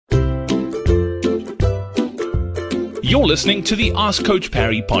You're listening to the Ask Coach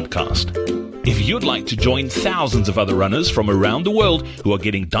Parry podcast. If you'd like to join thousands of other runners from around the world who are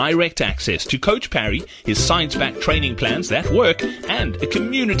getting direct access to Coach Parry, his science-backed training plans that work, and a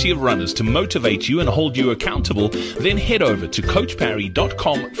community of runners to motivate you and hold you accountable, then head over to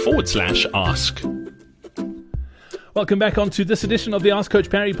coachparry.com/ask. Welcome back onto this edition of the Ask Coach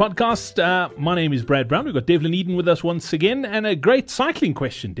Parry podcast. My name is Brad Brown. We've got Devlin Eden with us once again, and a great cycling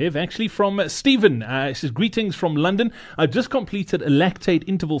question, Dev, actually from Stephen. He says, greetings from London. I've just completed a lactate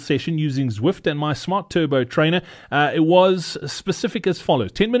interval session using Zwift and my Smart Turbo trainer. It was specific as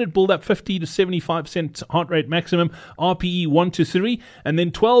follows: 10-minute build-up, 50 to 75% heart rate maximum, RPE 1 to 3, and then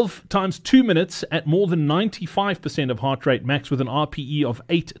 12 times 2 minutes at more than 95% of heart rate max with an RPE of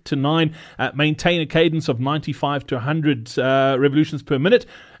 8 to 9. Maintain a cadence of 95 to 100 revolutions per minute.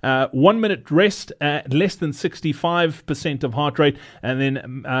 1 minute rest at less than 65% of heart rate, and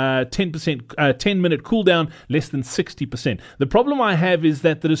then 10-minute cool down, less than 60%. The problem I have is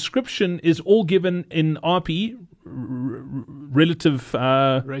that the description is all given in RPE, rate of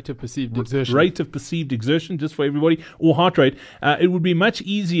perceived exertion, just for everybody, or heart rate. It would be much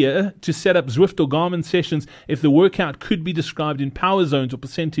easier to set up Zwift or Garmin sessions if the workout could be described in power zones or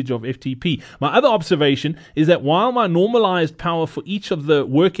percentage of FTP. My other observation is that while my normalized power for each of the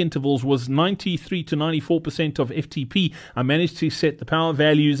work intervals was 93 to 94% of FTP, I managed to set the power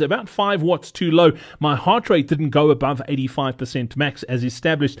values about 5 watts too low. My heart rate didn't go above 85% max as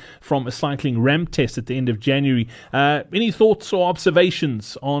established from a cycling ramp test at the end of January. Any thoughts or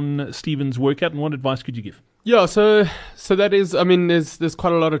observations on Stephen's workout, and what advice could you give? Yeah, so that is, I mean, there's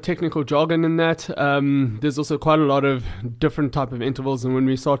quite a lot of technical jargon in that. There's also quite a lot of different type of intervals, and when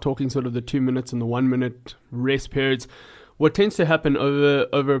we start talking sort of the 2 minutes and the 1 minute rest periods, what tends to happen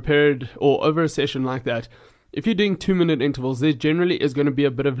over a period or over a session like that, if you're doing 2 minute intervals, there generally is going to be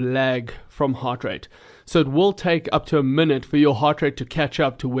a bit of lag from heart rate. So it will take up to a minute for your heart rate to catch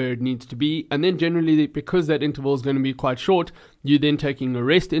up to where it needs to be. And then generally, because that interval is going to be quite short, you're then taking a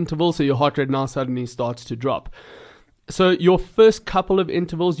rest interval, so your heart rate now suddenly starts to drop. So your first couple of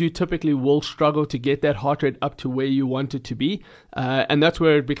intervals, you typically will struggle to get that heart rate up to where you want it to be. And that's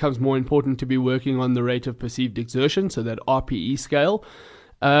where it becomes more important to be working on the rate of perceived exertion, so that RPE scale.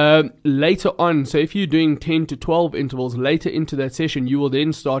 Later on, so if you're doing 10 to 12 intervals later into that session, you will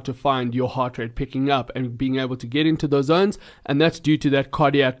then start to find your heart rate picking up and being able to get into those zones, and that's due to that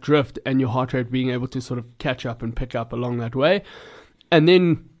cardiac drift and your heart rate being able to sort of catch up and pick up along that way. And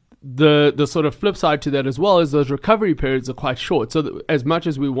then the sort of flip side to that as well is those recovery periods are quite short. So as much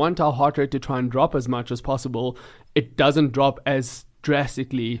as we want our heart rate to try and drop as much as possible, it doesn't drop as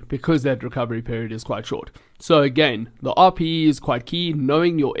drastically because that recovery period is quite short. So again, the RPE is quite key,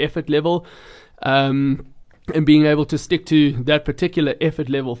 knowing your effort level and being able to stick to that particular effort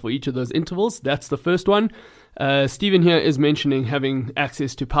level for each of those intervals. That's the first one. Stephen here is mentioning having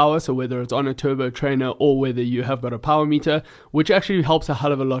access to power, so whether it's on a turbo trainer or whether you have got a power meter, which actually helps a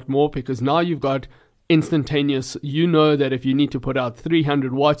hell of a lot more, because now you've got instantaneous, you know that if you need to put out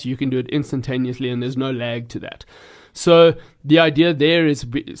 300 watts, you can do it instantaneously and there's no lag to that. So the idea there is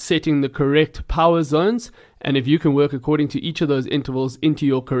setting the correct power zones, and if you can work according to each of those intervals into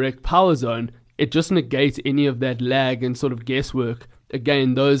your correct power zone, it just negates any of that lag and sort of guesswork.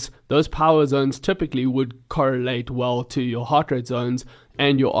 Again, those power zones typically would correlate well to your heart rate zones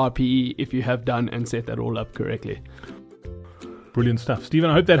and your RPE if you have done and set that all up correctly. Brilliant stuff. Stephen,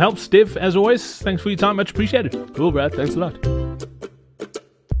 I hope that helps. Dev, as always, thanks for your time. Much appreciated. Cool, Brad. Thanks a lot.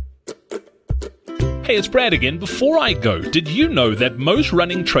 Hey, it's Brad again. Before I go, did you know that most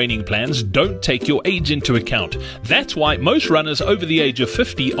running training plans don't take your age into account? That's why most runners over the age of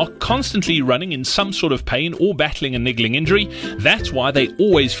 50 are constantly running in some sort of pain or battling a niggling injury. That's why they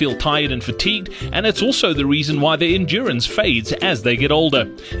always feel tired and fatigued, and it's also the reason why their endurance fades as they get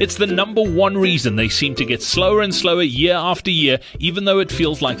older. It's the number one reason they seem to get slower and slower year after year, even though it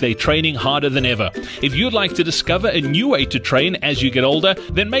feels like they're training harder than ever. If you'd like to discover a new way to train as you get older,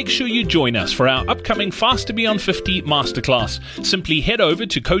 then make sure you join us for our upcoming Faster Beyond 50 Masterclass. Simply head over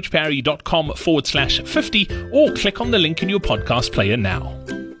to coachparry.com/50 or click on the link in your podcast player now.